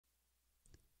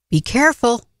Be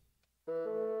careful.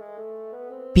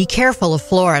 Be careful of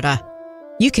Florida.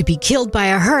 You could be killed by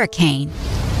a hurricane.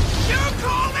 You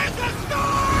call this a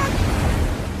storm?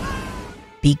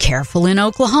 Be careful in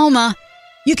Oklahoma.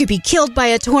 You could be killed by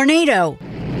a tornado.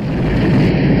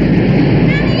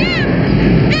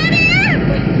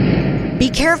 Be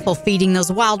careful feeding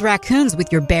those wild raccoons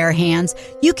with your bare hands.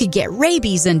 You could get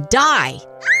rabies and die.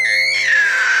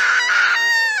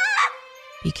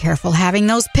 Be careful having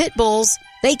those pit bulls.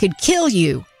 They could kill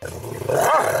you.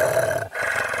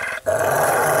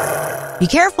 Be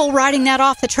careful riding that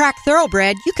off-the-track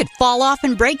thoroughbred. You could fall off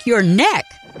and break your neck.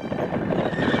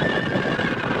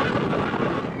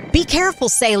 Be careful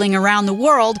sailing around the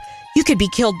world. You could be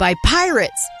killed by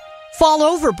pirates, fall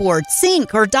overboard,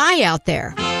 sink, or die out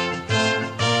there.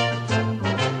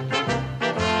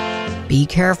 Be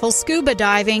careful scuba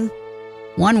diving.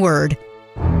 One word.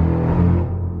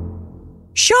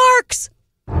 Sharks!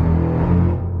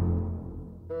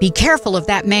 Be careful of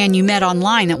that man you met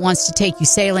online that wants to take you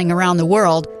sailing around the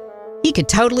world. He could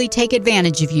totally take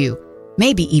advantage of you,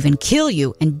 maybe even kill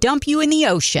you and dump you in the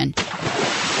ocean.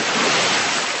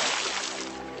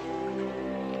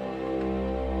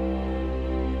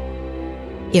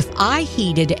 If I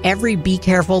heeded every be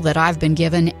careful that I've been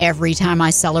given every time I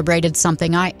celebrated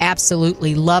something I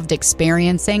absolutely loved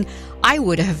experiencing, I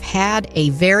would have had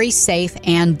a very safe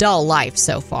and dull life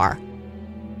so far.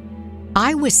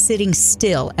 I was sitting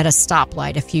still at a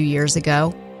stoplight a few years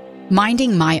ago,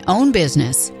 minding my own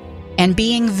business and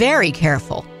being very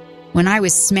careful when I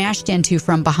was smashed into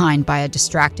from behind by a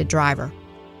distracted driver.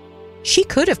 She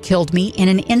could have killed me in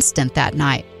an instant that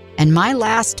night, and my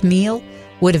last meal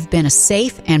would have been a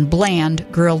safe and bland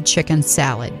grilled chicken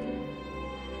salad.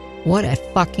 What a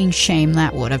fucking shame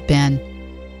that would have been.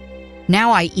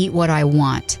 Now I eat what I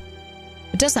want.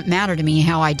 It doesn't matter to me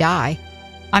how I die.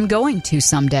 I'm going to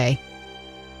someday.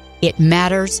 It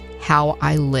matters how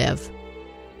I live.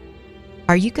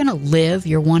 Are you going to live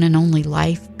your one and only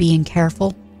life being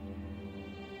careful?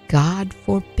 God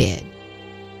forbid.